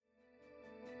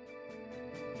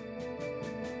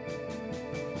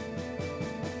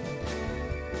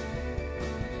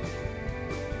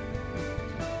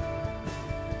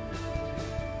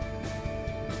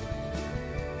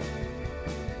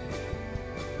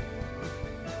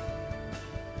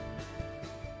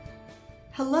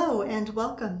Hello and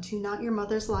welcome to Not Your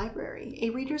Mother's Library, a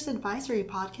reader's advisory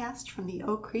podcast from the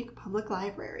Oak Creek Public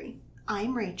Library.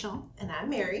 I'm Rachel. And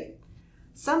I'm Mary.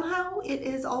 Somehow it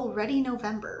is already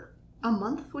November, a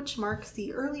month which marks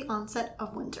the early onset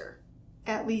of winter,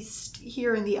 at least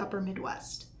here in the upper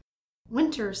Midwest.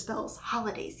 Winter spells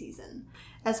holiday season,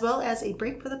 as well as a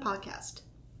break for the podcast.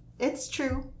 It's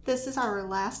true, this is our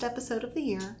last episode of the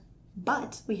year,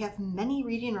 but we have many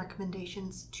reading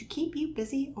recommendations to keep you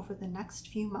busy over the next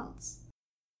few months.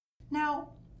 Now,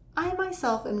 I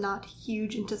myself am not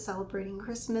huge into celebrating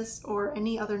Christmas or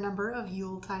any other number of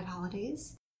Yuletide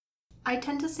holidays. I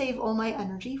tend to save all my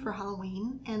energy for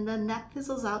Halloween, and then that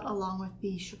fizzles out along with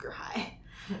the sugar high.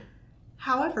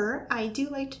 However, I do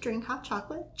like to drink hot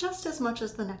chocolate just as much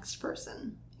as the next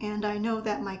person, and I know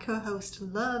that my co-host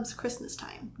loves Christmas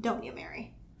time, don't you,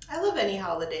 Mary? I love any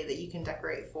holiday that you can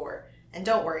decorate for. And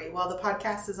don't worry, while the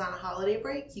podcast is on a holiday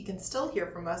break, you can still hear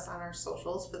from us on our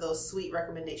socials for those sweet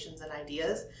recommendations and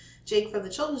ideas. Jake from the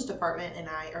Children's Department and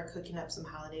I are cooking up some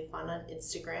holiday fun on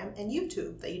Instagram and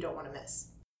YouTube that you don't want to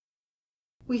miss.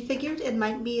 We figured it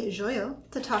might be joyeux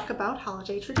to talk about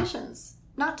holiday traditions,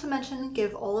 not to mention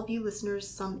give all of you listeners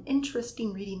some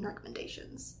interesting reading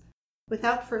recommendations.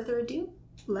 Without further ado,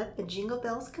 let the jingle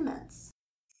bells commence.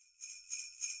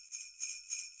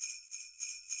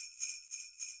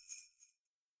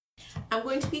 I'm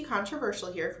going to be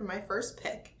controversial here for my first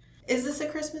pick. Is this a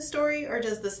Christmas story, or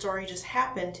does the story just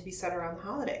happen to be set around the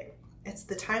holiday? It's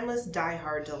the timeless Die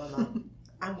Hard dilemma.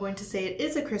 I'm going to say it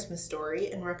is a Christmas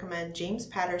story and recommend James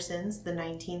Patterson's The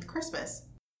 19th Christmas.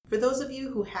 For those of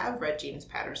you who have read James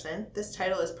Patterson, this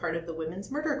title is part of the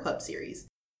Women's Murder Club series.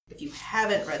 If you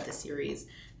haven't read the series,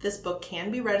 this book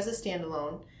can be read as a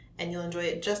standalone, and you'll enjoy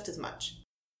it just as much.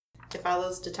 It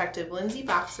follows Detective Lindsay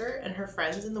Boxer and her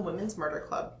friends in the Women's Murder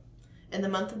Club. In the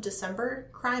month of December,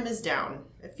 crime is down.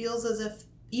 It feels as if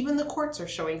even the courts are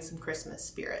showing some Christmas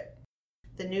spirit.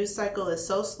 The news cycle is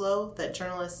so slow that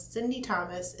journalist Cindy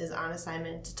Thomas is on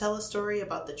assignment to tell a story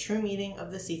about the true meaning of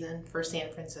the season for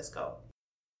San Francisco.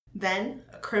 Then,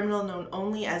 a criminal known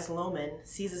only as Loman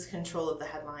seizes control of the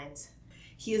headlines.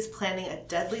 He is planning a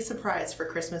deadly surprise for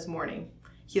Christmas morning.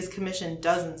 He has commissioned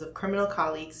dozens of criminal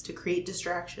colleagues to create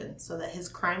distraction so that his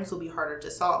crimes will be harder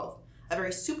to solve. A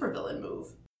very supervillain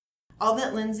move. All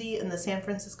that Lindsay and the San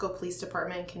Francisco Police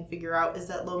Department can figure out is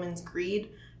that Loman's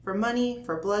greed for money,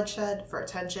 for bloodshed, for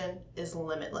attention is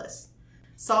limitless.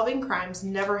 Solving crimes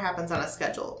never happens on a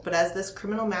schedule, but as this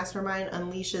criminal mastermind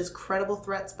unleashes credible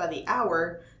threats by the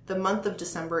hour, the month of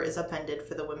December is upended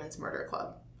for the Women's Murder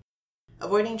Club.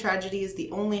 Avoiding tragedy is the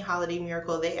only holiday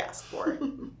miracle they ask for.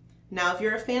 Now, if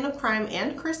you're a fan of crime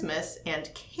and Christmas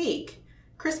and cake,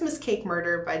 Christmas Cake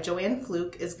Murder by Joanne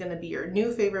Fluke is going to be your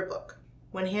new favorite book.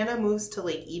 When Hannah moves to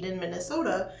Lake Eden,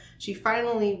 Minnesota, she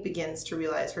finally begins to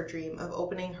realize her dream of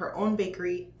opening her own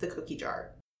bakery, The Cookie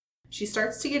Jar. She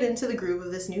starts to get into the groove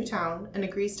of this new town and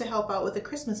agrees to help out with a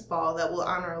Christmas ball that will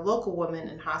honor a local woman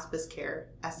in hospice care,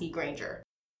 Essie Granger.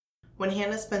 When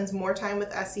Hannah spends more time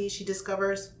with Essie, she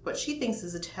discovers what she thinks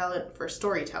is a talent for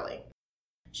storytelling.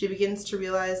 She begins to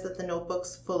realize that the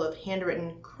notebooks full of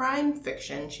handwritten crime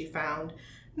fiction she found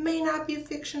may not be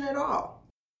fiction at all.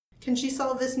 Can she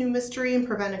solve this new mystery and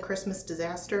prevent a Christmas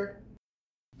disaster?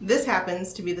 This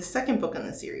happens to be the second book in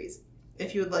the series.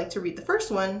 If you would like to read the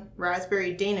first one,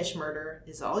 Raspberry Danish Murder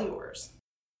is all yours.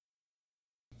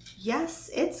 Yes,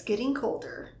 it's getting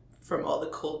colder. From all the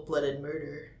cold-blooded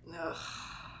murder. Ugh.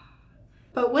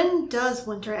 But when does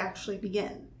winter actually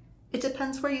begin? It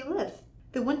depends where you live.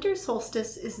 The winter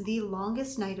solstice is the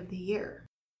longest night of the year.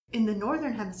 In the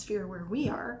northern hemisphere where we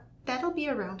are, that'll be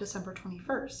around December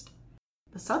 21st.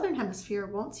 The southern hemisphere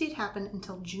won't see it happen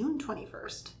until June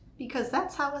 21st, because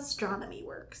that's how astronomy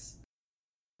works.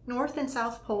 North and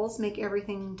south poles make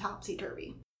everything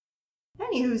topsy-turvy.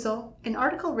 Anyhoozle, an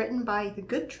article written by The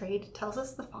Good Trade tells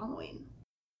us the following.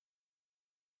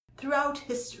 Throughout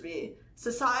history,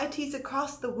 societies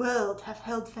across the world have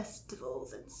held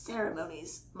festivals and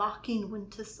ceremonies marking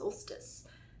winter solstice,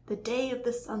 the day of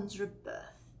the sun's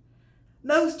rebirth.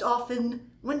 Most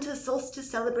often, winter solstice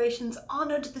celebrations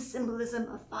honored the symbolism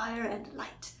of fire and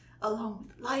light, along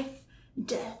with life,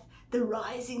 death, the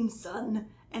rising sun,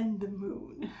 and the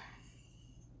moon.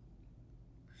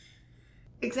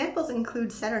 Examples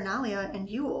include Saturnalia and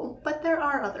Yule, but there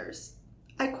are others.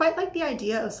 I quite like the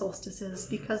idea of solstices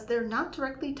because they're not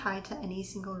directly tied to any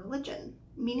single religion,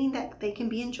 meaning that they can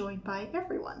be enjoyed by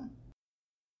everyone.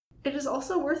 It is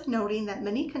also worth noting that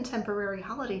many contemporary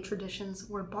holiday traditions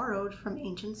were borrowed from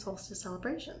ancient solstice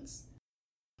celebrations.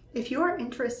 If you are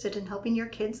interested in helping your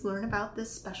kids learn about this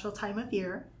special time of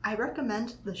year, I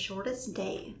recommend The Shortest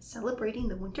Day, Celebrating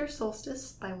the Winter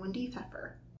Solstice by Wendy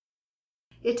Pfeffer.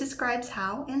 It describes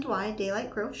how and why daylight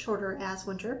grows shorter as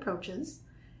winter approaches,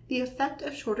 the effect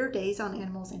of shorter days on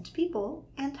animals and people,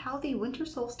 and how the winter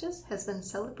solstice has been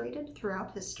celebrated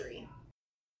throughout history.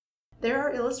 There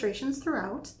are illustrations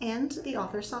throughout, and the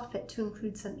author saw fit to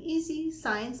include some easy,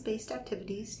 science-based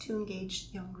activities to engage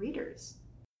young readers.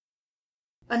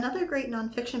 Another great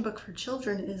nonfiction book for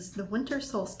children is The Winter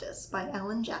Solstice by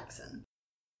Ellen Jackson.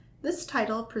 This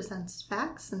title presents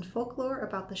facts and folklore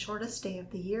about the shortest day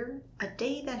of the year, a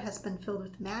day that has been filled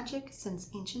with magic since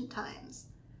ancient times.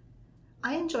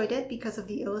 I enjoyed it because of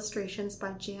the illustrations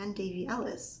by Jan Davy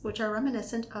Ellis, which are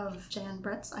reminiscent of Jan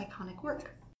Brett's iconic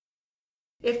work.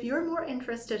 If you're more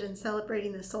interested in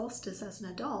celebrating the solstice as an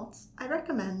adult, I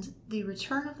recommend The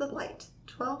Return of the Light,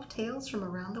 12 Tales from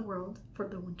Around the World for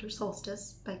the Winter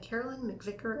Solstice by Carolyn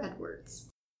McVicker Edwards.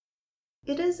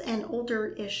 It is an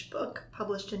older-ish book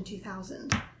published in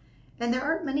 2000, and there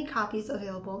aren't many copies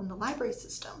available in the library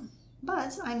system,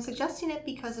 but I'm suggesting it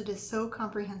because it is so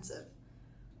comprehensive.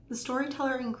 The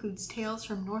storyteller includes tales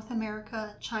from North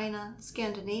America, China,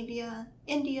 Scandinavia,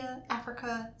 India,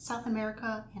 Africa, South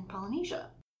America, and Polynesia.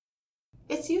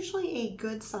 It's usually a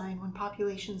good sign when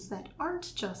populations that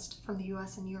aren't just from the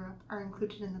US and Europe are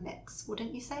included in the mix,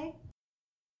 wouldn't you say?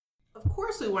 Of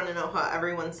course we want to know how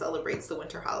everyone celebrates the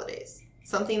winter holidays.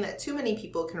 Something that too many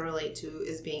people can relate to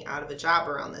is being out of a job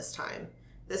around this time.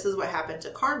 This is what happened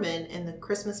to Carmen in The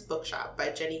Christmas Bookshop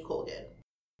by Jenny Colgan.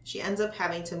 She ends up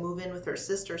having to move in with her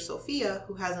sister Sophia,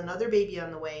 who has another baby on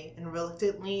the way and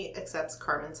reluctantly accepts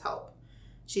Carmen's help.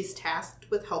 She's tasked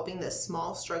with helping this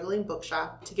small, struggling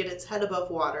bookshop to get its head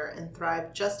above water and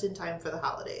thrive just in time for the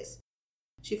holidays.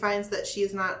 She finds that she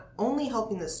is not only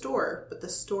helping the store, but the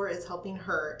store is helping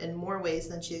her in more ways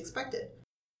than she expected.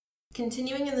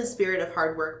 Continuing in the spirit of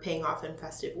hard work paying off in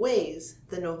festive ways,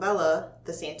 the novella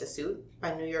The Santa Suit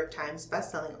by New York Times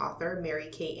bestselling author Mary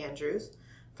Kay Andrews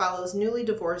follows newly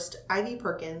divorced Ivy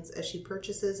Perkins as she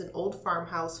purchases an old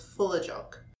farmhouse full of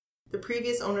junk. The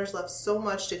previous owners left so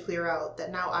much to clear out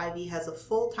that now Ivy has a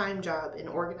full-time job in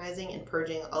organizing and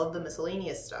purging all of the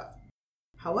miscellaneous stuff.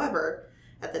 However,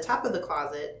 at the top of the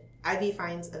closet, Ivy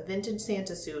finds a vintage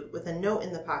Santa suit with a note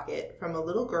in the pocket from a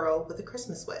little girl with a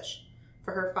Christmas wish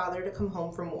for her father to come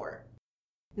home from war.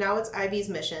 Now it's Ivy's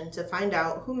mission to find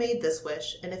out who made this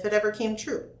wish and if it ever came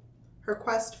true. Her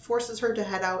quest forces her to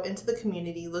head out into the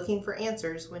community looking for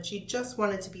answers when she just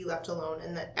wanted to be left alone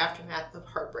in the aftermath of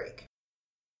heartbreak.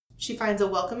 She finds a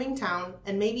welcoming town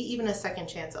and maybe even a second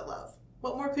chance at love.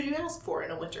 What more could you ask for in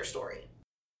a winter story?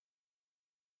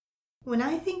 When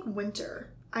I think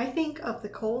winter, I think of the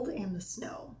cold and the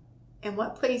snow. And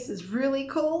what place is really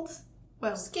cold?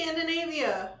 Well,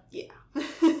 Scandinavia! Yeah.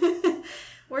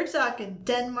 We're talking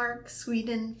Denmark,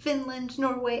 Sweden, Finland,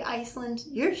 Norway, Iceland.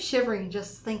 You're shivering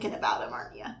just thinking about them,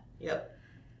 aren't you? Yep.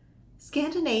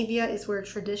 Scandinavia is where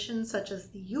traditions such as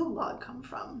the Yule log come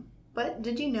from. But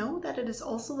did you know that it is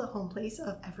also the home place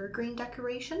of evergreen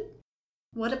decoration?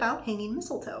 What about hanging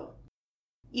mistletoe?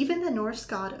 Even the Norse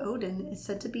god Odin is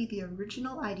said to be the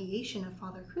original ideation of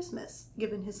Father Christmas,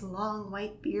 given his long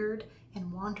white beard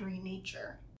and wandering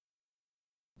nature.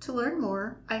 To learn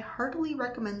more, I heartily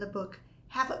recommend the book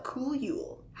Have a Cool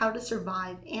Yule, How to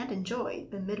Survive and Enjoy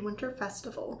the Midwinter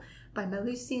Festival by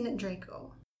Melusine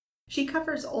Draco. She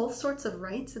covers all sorts of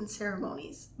rites and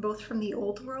ceremonies, both from the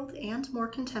Old World and more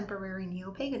contemporary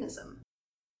neo-paganism.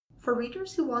 For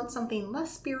readers who want something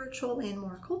less spiritual and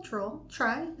more cultural,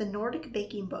 try The Nordic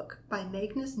Baking Book by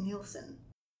Magnus Nielsen.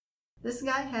 This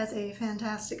guy has a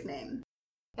fantastic name,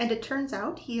 and it turns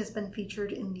out he has been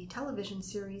featured in the television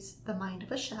series The Mind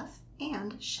of a Chef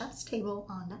and Chef's Table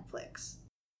on Netflix.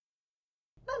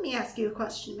 Let me ask you a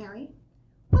question, Mary.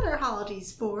 What are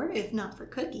holidays for, if not for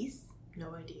cookies?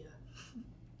 No idea.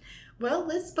 Well,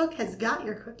 this book has got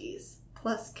your cookies,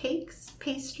 plus cakes,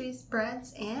 pastries,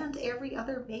 breads, and every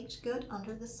other baked good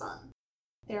under the sun.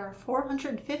 There are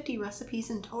 450 recipes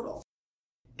in total.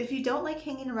 If you don't like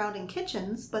hanging around in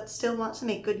kitchens, but still want to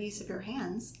make good use of your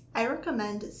hands, I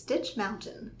recommend Stitch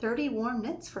Mountain, 30 Warm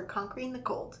Knits for Conquering the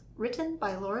Cold, written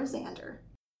by Laura Zander.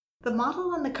 The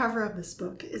model on the cover of this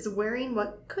book is wearing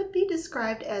what could be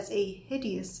described as a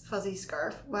hideous fuzzy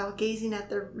scarf while gazing at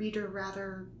the reader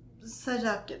rather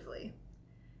seductively.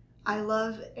 I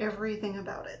love everything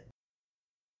about it.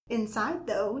 Inside,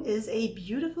 though, is a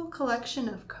beautiful collection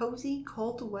of cozy,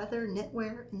 cold-weather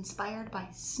knitwear inspired by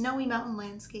snowy mountain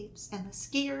landscapes and the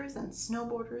skiers and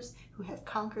snowboarders who have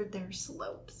conquered their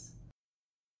slopes.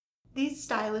 These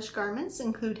stylish garments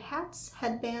include hats,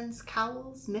 headbands,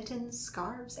 cowls, mittens,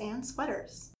 scarves, and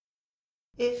sweaters.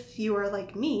 If you are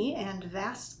like me and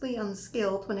vastly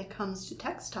unskilled when it comes to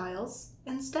textiles,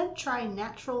 instead try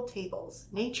Natural Tables,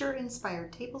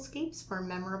 Nature-Inspired Tablescapes for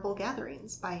Memorable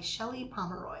Gatherings by Shelley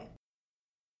Pomeroy.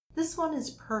 This one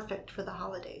is perfect for the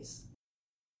holidays.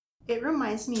 It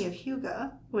reminds me of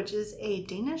hygge, which is a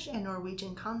Danish and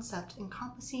Norwegian concept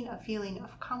encompassing a feeling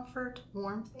of comfort,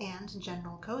 warmth, and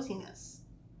general coziness.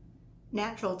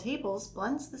 Natural Tables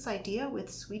blends this idea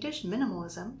with Swedish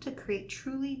minimalism to create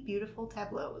truly beautiful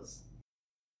tableaus.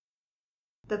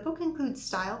 The book includes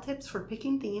style tips for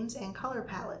picking themes and color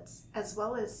palettes, as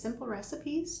well as simple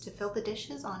recipes to fill the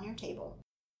dishes on your table.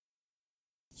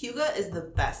 Hygge is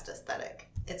the best aesthetic.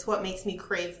 It's what makes me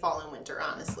crave fall and winter,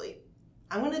 honestly.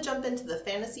 I'm going to jump into the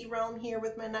fantasy realm here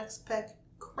with my next pick,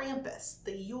 Krampus,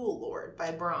 the Yule Lord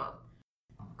by Bram.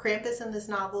 Krampus in this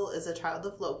novel is a child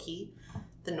of Loki,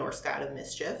 the Norse god of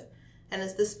mischief, and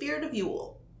is the spirit of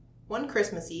Yule. One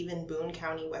Christmas Eve in Boone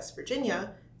County, West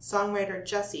Virginia, songwriter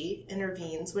Jesse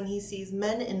intervenes when he sees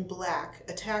men in black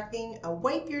attacking a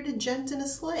white-bearded gent in a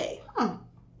sleigh.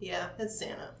 Yeah, it's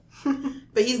Santa.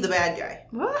 But he's the bad guy.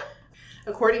 What?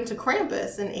 According to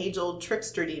Krampus, an age-old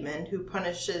trickster demon who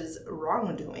punishes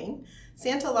wrongdoing,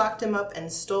 Santa locked him up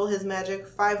and stole his magic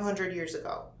 500 years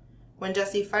ago. When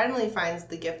Jesse finally finds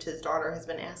the gift his daughter has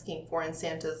been asking for in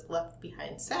Santa's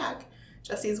left-behind sack,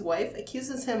 Jesse's wife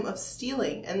accuses him of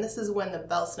stealing, and this is when the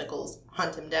Belsnickles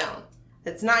hunt him down.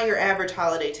 It's not your average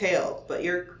holiday tale, but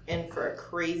you're in for a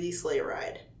crazy sleigh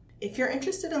ride. If you're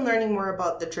interested in learning more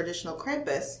about the traditional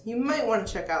Krampus, you might want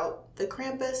to check out The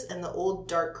Krampus and the Old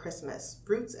Dark Christmas,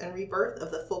 Roots and Rebirth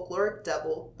of the Folkloric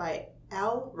Devil by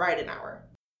Al Reidenauer.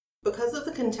 Because of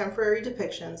the contemporary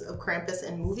depictions of Krampus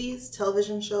in movies,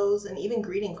 television shows, and even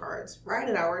greeting cards,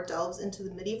 Reidenauer delves into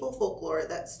the medieval folklore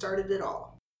that started it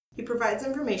all. He provides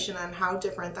information on how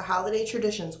different the holiday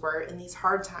traditions were in these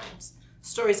hard times,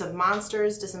 stories of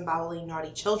monsters disemboweling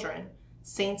naughty children,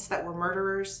 saints that were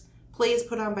murderers, plays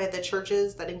put on by the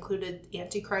churches that included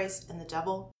Antichrist and the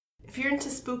devil. If you're into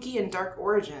spooky and dark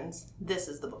origins, this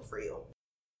is the book for you.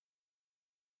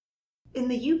 In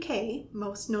the UK,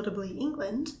 most notably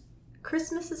England,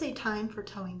 Christmas is a time for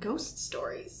telling ghost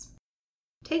stories.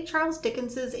 Take Charles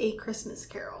Dickens's A Christmas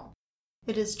Carol.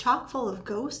 It is chock full of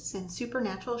ghosts and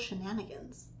supernatural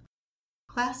shenanigans.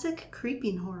 Classic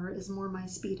creeping horror is more my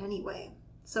speed anyway,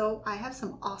 so I have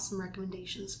some awesome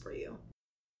recommendations for you.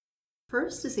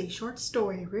 First is a short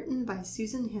story written by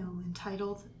Susan Hill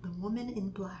entitled The Woman in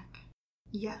Black.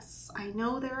 Yes, I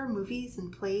know there are movies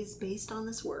and plays based on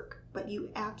this work, but you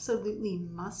absolutely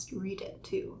must read it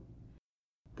too.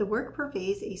 The work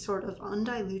purveys a sort of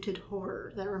undiluted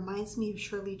horror that reminds me of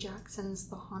Shirley Jackson's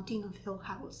The Haunting of Hill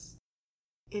House.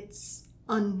 It's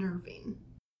unnerving.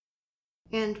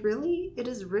 And really, it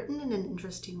is written in an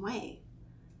interesting way.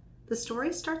 The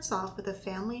story starts off with a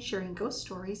family sharing ghost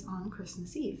stories on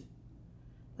Christmas Eve.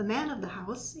 The man of the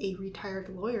house, a retired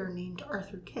lawyer named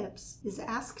Arthur Kipps, is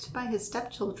asked by his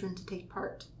stepchildren to take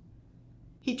part.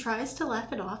 He tries to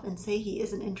laugh it off and say he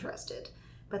isn't interested,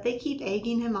 but they keep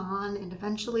egging him on, and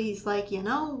eventually he's like, you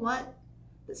know what?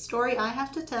 The story I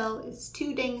have to tell is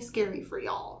too dang scary for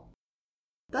y'all.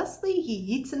 Thusly,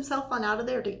 he yeets himself on out of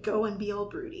there to go and be all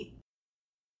broody.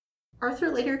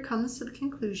 Arthur later comes to the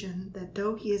conclusion that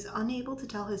though he is unable to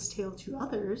tell his tale to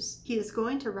others, he is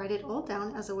going to write it all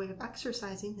down as a way of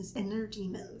exercising his inner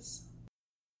demons.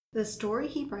 The story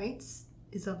he writes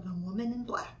is of the Woman in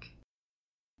Black.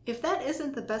 If that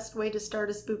isn't the best way to start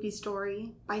a spooky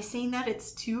story, by saying that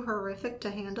it's too horrific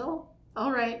to handle,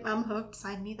 alright, I'm hooked,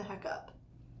 sign me the heck up.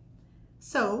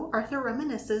 So, Arthur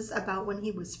reminisces about when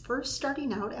he was first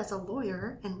starting out as a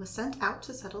lawyer and was sent out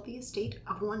to settle the estate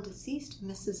of one deceased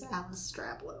Mrs. Alice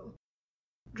Drablow.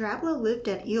 Drablow lived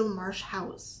at Eel Marsh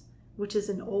House, which is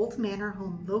an old manor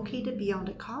home located beyond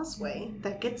a causeway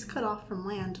that gets cut off from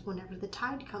land whenever the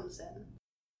tide comes in.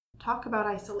 Talk about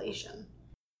isolation.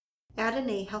 Add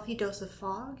in a healthy dose of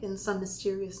fog and some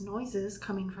mysterious noises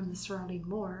coming from the surrounding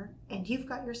moor, and you've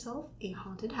got yourself a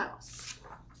haunted house.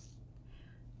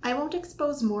 I won't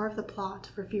expose more of the plot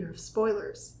for fear of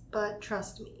spoilers, but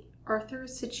trust me,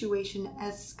 Arthur's situation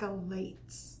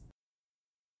escalates.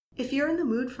 If you're in the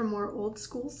mood for more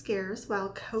old-school scares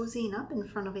while cozying up in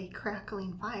front of a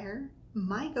crackling fire,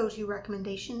 my go-to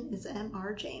recommendation is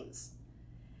M.R. James.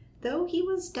 Though he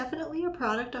was definitely a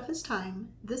product of his time,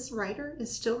 this writer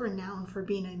is still renowned for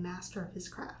being a master of his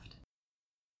craft.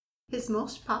 His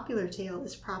most popular tale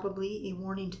is probably A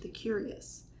Warning to the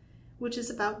Curious, which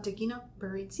is about digging up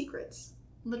buried secrets,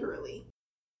 literally.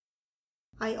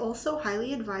 I also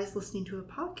highly advise listening to a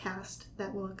podcast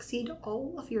that will exceed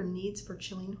all of your needs for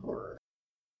chilling horror.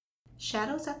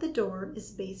 Shadows at the Door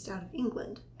is based out of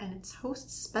England, and its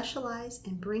hosts specialize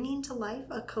in bringing to life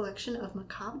a collection of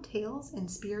macabre tales and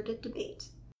spirited debate.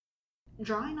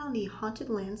 Drawing on the haunted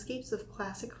landscapes of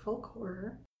classic folk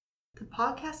horror, the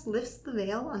podcast lifts the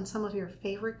veil on some of your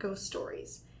favorite ghost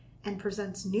stories and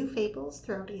presents new fables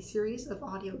throughout a series of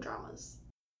audio dramas.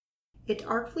 It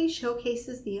artfully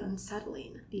showcases the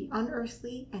unsettling, the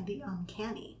unearthly, and the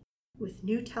uncanny, with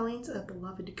new tellings of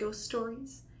beloved ghost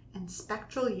stories and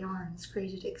spectral yarns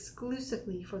created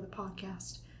exclusively for the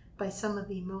podcast by some of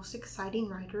the most exciting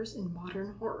writers in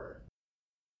modern horror.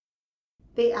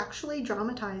 They actually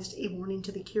dramatized A Warning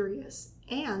to the Curious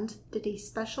and did a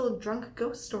special Drunk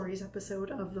Ghost Stories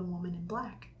episode of The Woman in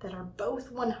Black that are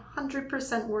both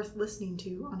 100% worth listening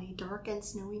to on a dark and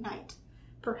snowy night,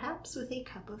 perhaps with a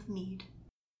cup of mead.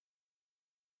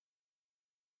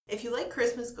 If you like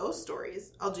Christmas ghost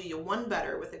stories, I'll do you one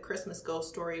better with a Christmas ghost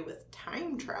story with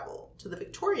time travel to the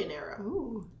Victorian era.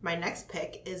 Ooh. My next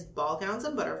pick is Ball Gowns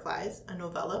and Butterflies, a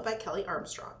novella by Kelly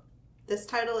Armstrong. This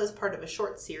title is part of a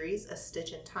short series, A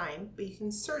Stitch in Time, but you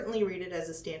can certainly read it as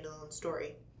a standalone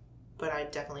story. But I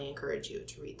definitely encourage you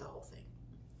to read the whole thing.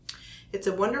 It's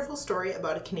a wonderful story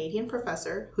about a Canadian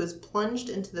professor who is plunged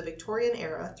into the Victorian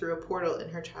era through a portal in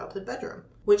her childhood bedroom,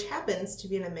 which happens to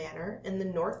be in a manor in the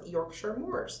North Yorkshire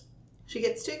moors. She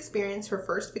gets to experience her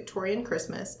first Victorian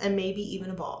Christmas and maybe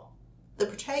even a ball. The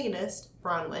protagonist,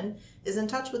 Bronwyn, is in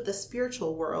touch with the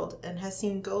spiritual world and has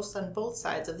seen ghosts on both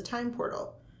sides of the time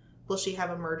portal. Will she have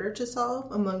a murder to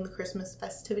solve among the Christmas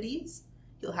festivities?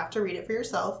 You'll have to read it for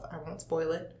yourself. I won't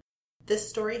spoil it. This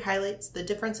story highlights the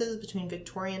differences between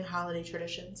Victorian holiday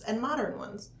traditions and modern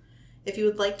ones. If you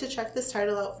would like to check this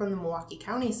title out from the Milwaukee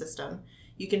County system,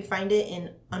 you can find it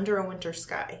in Under a Winter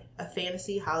Sky, a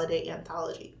fantasy holiday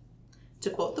anthology. To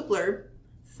quote the blurb,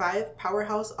 5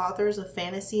 powerhouse authors of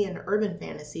fantasy and urban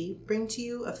fantasy bring to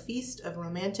you a feast of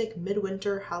romantic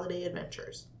midwinter holiday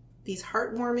adventures. These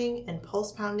heartwarming and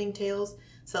pulse-pounding tales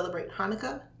celebrate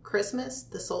Hanukkah, Christmas,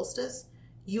 the solstice,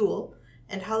 Yule,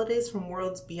 and holidays from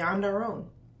worlds beyond our own.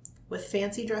 With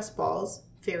fancy dress balls,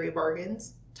 fairy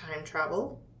bargains, time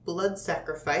travel, blood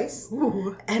sacrifice,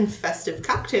 and festive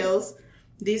cocktails,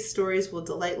 these stories will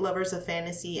delight lovers of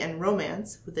fantasy and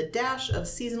romance with a dash of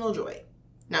seasonal joy.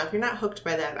 Now, if you're not hooked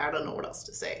by that, I don't know what else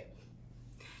to say.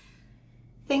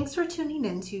 Thanks for tuning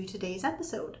in to today's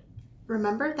episode.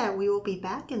 Remember that we will be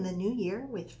back in the new year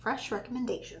with fresh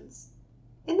recommendations.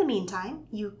 In the meantime,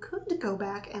 you could go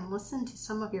back and listen to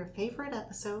some of your favorite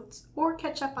episodes or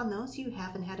catch up on those you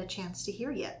haven't had a chance to hear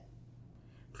yet.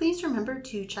 Please remember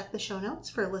to check the show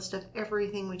notes for a list of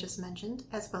everything we just mentioned,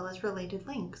 as well as related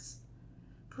links.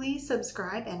 Please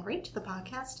subscribe and rate the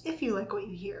podcast if you like what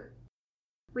you hear.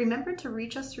 Remember to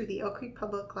reach us through the Oak Creek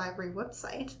Public Library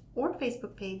website or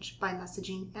Facebook page by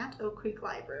messaging at Oak Creek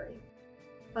Library.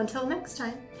 Until next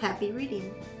time, happy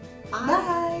reading.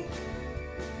 Bye!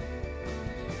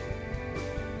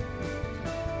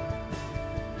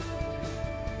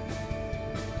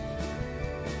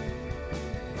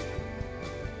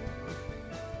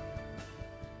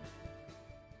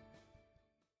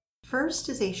 First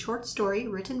is a short story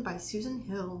written by Susan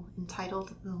Hill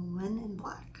entitled The Woman in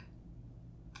Black.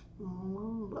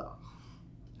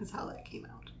 Is how that came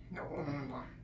out.